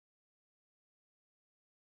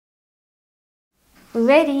We're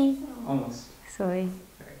ready. Almost. Sorry.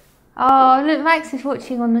 Oh, look, Max is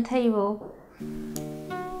watching on the table.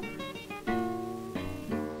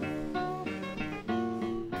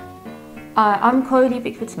 I'm Coralie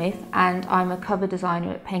Bickford-Smith and I'm a cover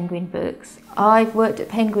designer at Penguin Books. I've worked at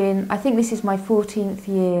Penguin, I think this is my 14th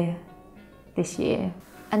year this year,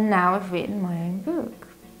 and now I've written my own book.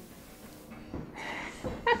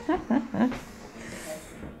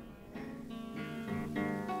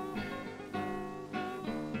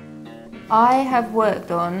 I have worked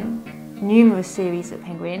on numerous series at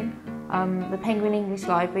Penguin. The Penguin English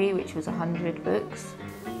Library, which was 100 books.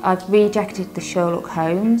 I've re-jacketed the Sherlock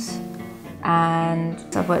Holmes, and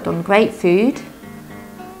I've worked on Great Food.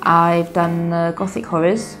 I've done the Gothic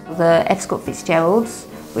Horrors, the F. Scott Fitzgeralds,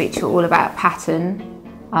 which are all about pattern.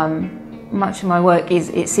 Much of my work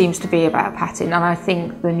it seems to be about pattern, and I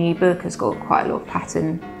think the new book has got quite a lot of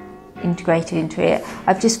pattern integrated into it.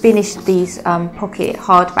 I've just finished these pocket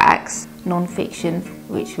hardbacks, non-fiction,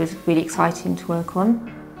 which was really exciting to work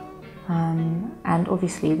on, and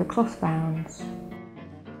obviously the cloth bounds.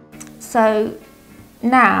 So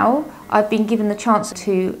now I've been given the chance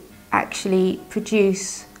to actually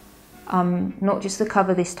produce not just the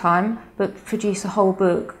cover this time, but produce a whole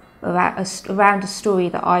book around a story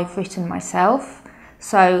that I've written myself,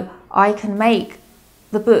 so I can make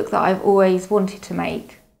the book that I've always wanted to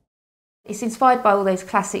make. It's inspired by all those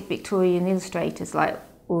classic Victorian illustrators like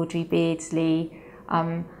Audrey Beardsley,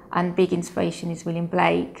 and big inspiration is William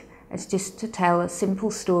Blake. It's just to tell a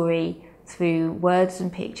simple story through words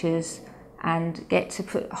and pictures and get to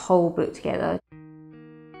put a whole book together.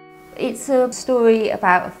 It's a story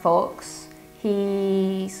about a fox.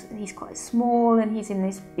 He's quite small and he's in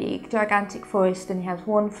this big gigantic forest, and he has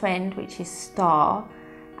one friend, which is Star,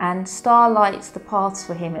 and Star lights the paths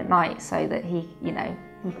for him at night so that he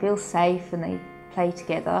feels safe and they play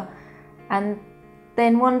together. And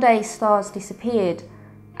then one day Star's disappeared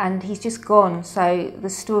and he's just gone, so the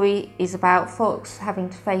story is about Fox having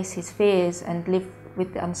to face his fears and live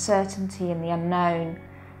with the uncertainty and the unknown,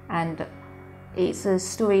 and it's a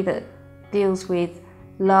story that deals with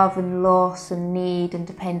love and loss and need and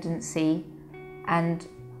dependency, and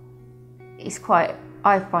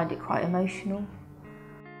I find it quite emotional.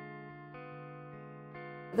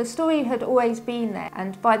 The story had always been there,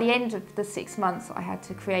 and by the end of the 6 months I had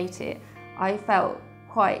to create it, I felt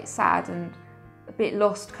quite sad and a bit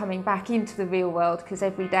lost coming back into the real world, because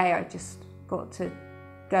every day I just got to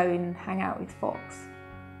go and hang out with Fox.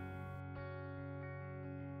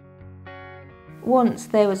 Once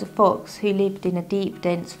there was a fox who lived in a deep,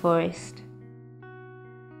 dense forest.